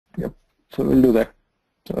So we'll do that.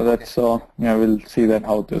 So that's yeah, we'll see that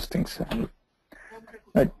how those things handle.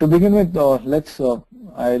 Right, to begin with,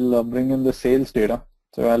 I'll bring in the sales data.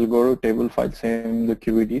 So I'll go to table file, same the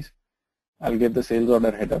QEDs. I'll get the sales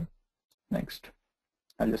order header. Next,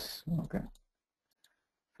 I'll just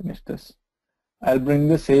finish this. I'll bring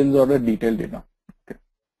the sales order detail data. Okay.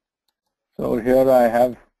 So here I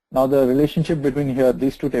have now the relationship between here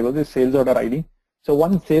these two tables is sales order ID. So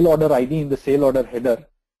one sale order ID in the sale order header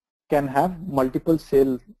can have multiple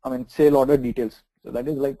sale order details. So that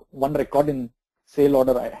is like one record in sale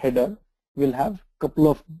order header will have couple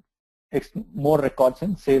of more records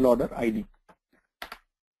in sale order ID.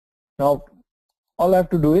 Now all I have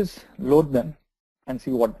to do is load them and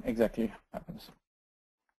see what exactly happens.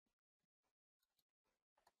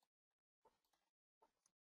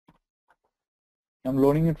 I'm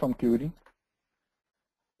loading it from QED.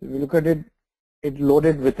 If you look at it, it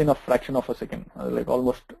loaded within a fraction of a second, like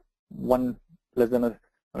almost less than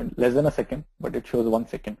a second, but it shows 1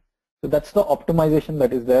 second. So that's the optimization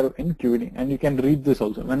that is there in QED, and you can read this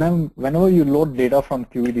also. Whenever you load data from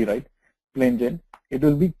QED, right, plain Jane, it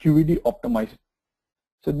will be QED optimized.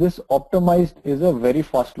 So this optimized is a very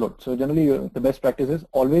fast load. So generally, the best practice is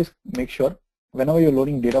always make sure whenever you're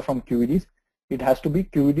loading data from QEDs, it has to be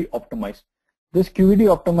QED optimized. This QED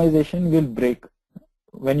optimization will break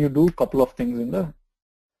when you do a couple of things in the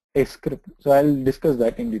script. So I'll discuss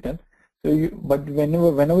that in detail. So but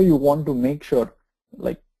whenever you want to make sure,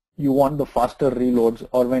 like you want the faster reloads,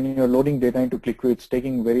 or when you're loading data into Qlikview, it's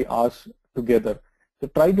taking very hours together. So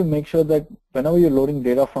try to make sure that whenever you're loading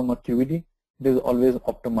data from a QED, it is always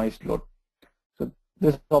optimized load. So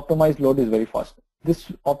this optimized load is very fast.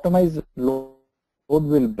 This optimized load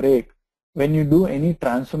will break when you do any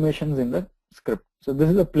transformations in the script. So this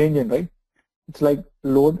is a plain Jane, right? It's like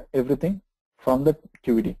load everything from the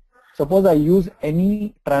QED. Suppose I use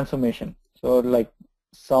any transformation. So like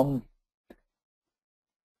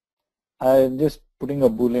I'm just putting a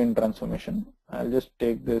Boolean transformation. I'll just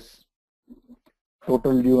take this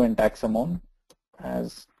total due and tax amount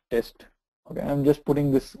as test. Okay, I'm just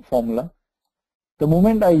putting this formula. The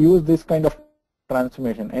moment I use this kind of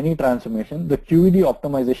transformation, any transformation, the QED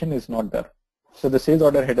optimization is not there. So the sales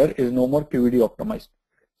order header is no more QED optimized.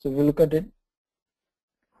 So if you look at it,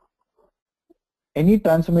 any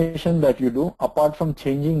transformation that you do apart from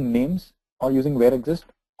changing names or using where exist,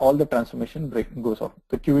 all the transformation goes off.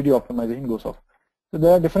 The QED optimization goes off. So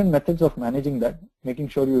there are different methods of managing that, making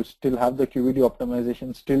sure you still have the QED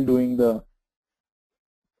optimization, still doing the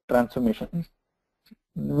transformations.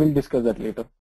 We'll discuss that later.